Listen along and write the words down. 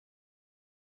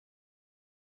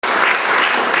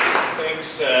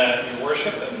greetings, Your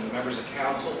Worship, and members of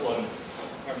council, and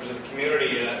members of the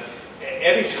community.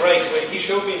 Eddie's right. He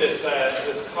showed me this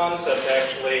concept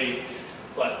actually.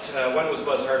 But when was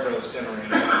Buzz Hargrove's dinner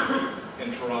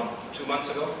in Toronto? 2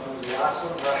 months ago. When was the last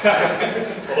one?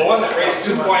 Well, the one that raised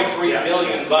 $2.3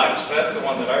 billion. That's the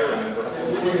one that I remember.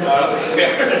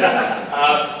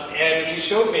 And he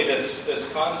showed me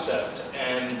this concept,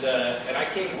 and I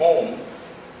came home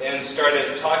and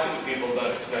started talking to people about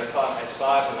it because I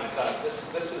saw it and I thought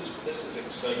this is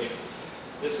exciting.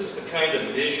 This is the kind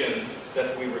of vision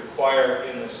that we require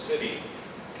in the city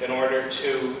in order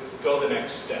to go the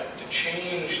next step, to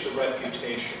change the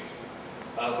reputation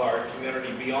of our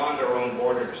community beyond our own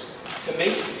borders, to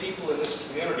make the people in this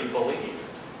community believe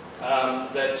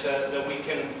that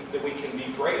we can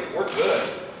be great. We're good,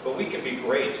 but we can be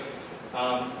great.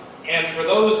 And for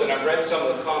those, and I've read some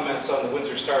of the comments on the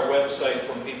Windsor Star website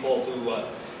from people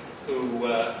who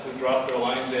dropped their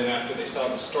lines in after they saw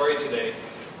the story today.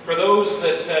 For those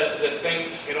that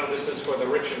think, this is for the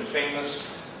rich and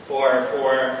famous, or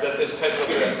that this type of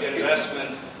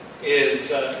investment is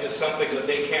something that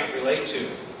they can't relate to.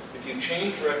 If you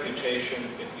change reputation,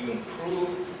 if you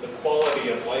improve the quality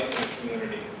of life in the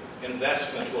community,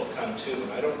 investment will come too.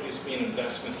 And I don't just mean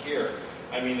investment here,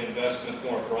 I mean investment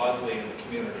more broadly in the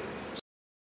community.